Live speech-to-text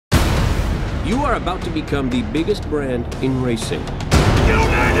You are about to become the biggest brand in racing.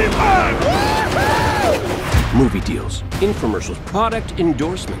 Movie deals, infomercials, product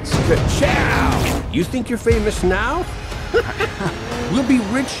endorsements. Ka-chow! You think you're famous now? We'll be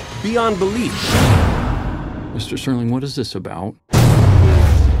rich beyond belief. Mr. Sterling, what is this about?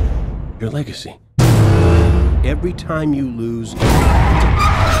 Your legacy. Every time you lose,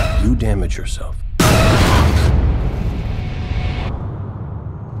 you damage yourself.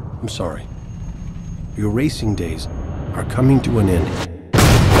 I'm sorry. Your racing days are coming to an end.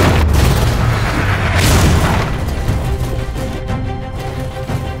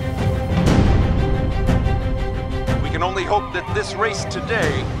 We can only hope that this race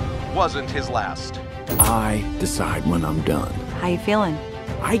today wasn't his last. I decide when I'm done. How you feeling?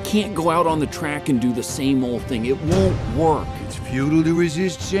 I can't go out on the track and do the same old thing. It won't work. It's futile to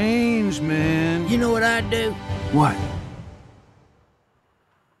resist change, man. You know what I'd do? What?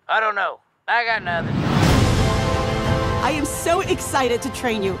 I don't know. I got nothing. I am so excited to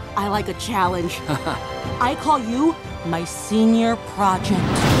train you. I like a challenge. I call you my senior project.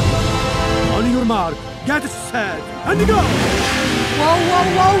 On your mark, get set, and go! Whoa, whoa,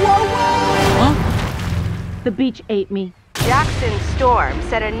 whoa, whoa, whoa! Huh? The beach ate me. Jackson Storm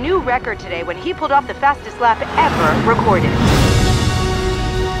set a new record today when he pulled off the fastest lap ever recorded.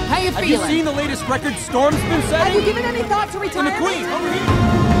 How you feeling? Have you seen the latest record Storm's been setting? Have you given any thought to retirement? And the Queen, over here!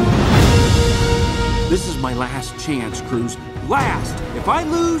 This is my last chance, Cruz. Last! If I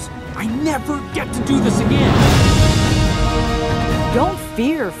lose, I never get to do this again. Don't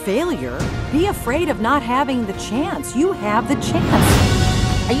fear failure. Be afraid of not having the chance. You have the chance.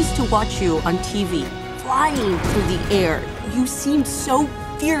 I used to watch you on TV, flying through the air. You seemed so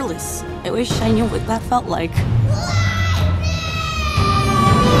fearless. I wish I knew what that felt like.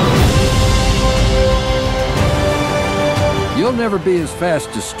 You'll never be as fast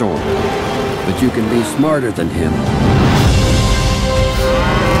as Storm, but you can be smarter than him.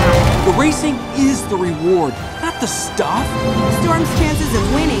 The racing is the reward, not the stuff. Storm's chances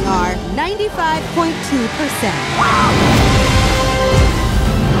of winning are 95.2%.